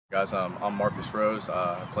Guys, I'm Marcus Rose.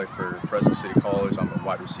 I play for Fresno City College. I'm a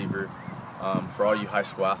wide receiver. For all you high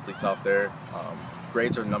school athletes out there,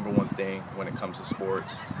 grades are #1 thing when it comes to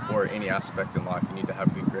sports or any aspect in life. You need to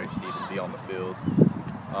have good grades to even be on the field.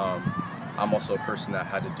 I'm also a person that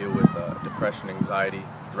had to deal with depression, anxiety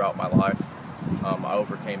throughout my life. I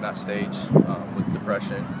overcame that stage with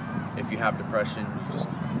depression. If you have depression,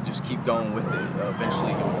 just keep going with it.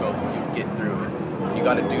 Eventually you'll get through it. You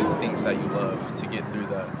got to do the things that you love to get through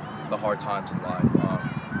the hard times in life.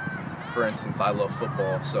 For instance, I love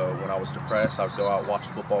football, so when I was depressed, I would go out, watch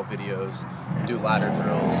football videos, do ladder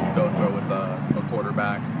drills, go throw with a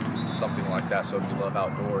quarterback, something like that. So if you love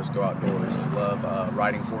outdoors, go outdoors. You love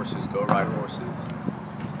riding horses, go ride horses.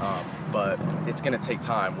 But it's going to take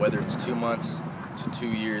time, whether it's 2 months to 2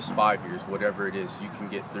 years, 5 years, whatever it is, you can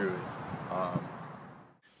get through it.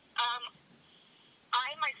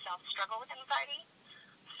 I myself struggle with anxiety,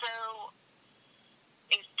 so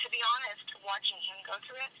to be honest, watching him go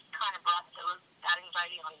through it kind of brought that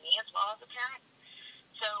anxiety on me as well as a parent.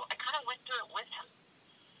 So I kind of went through it with him,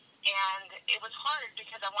 and it was hard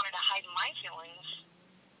because I wanted to hide my feelings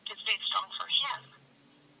to stay strong for him,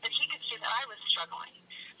 but he could see that I was struggling,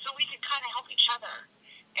 so we could kind of help each other,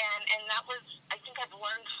 and that was, I think I've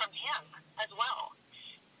learned from him as well.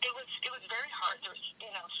 It was very hard. There was,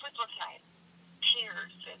 sleepless nights,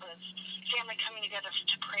 tears. It was family coming together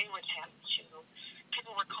to pray with him.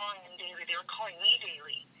 People were calling him daily. They were calling me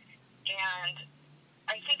daily. And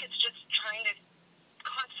I think it's just trying to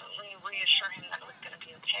constantly reassure him that it was going to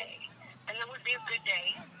be okay. And there would be a good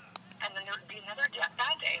day, and then there would be another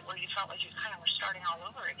bad day where you felt like you kind of were starting all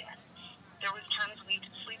over again. There was times we'd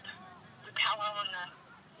powwow in the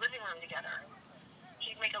living room together.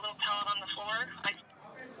 He'd make a little pallet on the floor.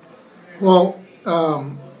 Well,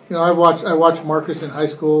 I watched Marcus in high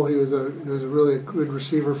school. He was a really good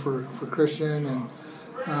receiver for Christian, and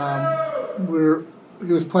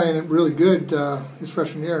he was playing really good his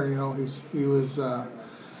freshman year. He was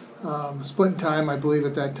splitting time, I believe,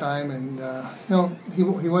 at that time, and he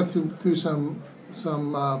went through some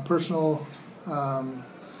personal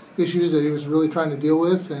issues that he was really trying to deal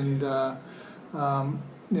with, and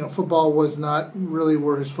football was not really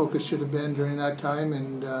where his focus should have been during that time,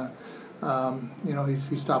 and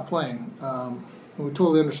he stopped playing. And we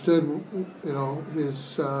totally understood,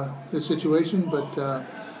 his situation, but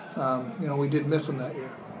we did miss him that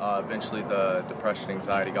year. Eventually, the depression,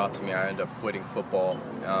 anxiety got to me. I ended up quitting football,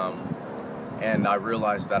 and I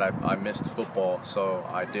realized that I missed football, so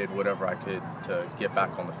I did whatever I could to get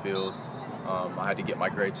back on the field. I had to get my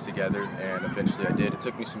grades together, and eventually I did. It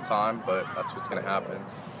took me some time, but that's what's going to happen.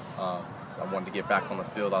 I wanted to get back on the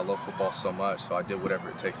field. I love football so much, so I did whatever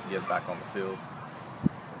it takes to get back on the field.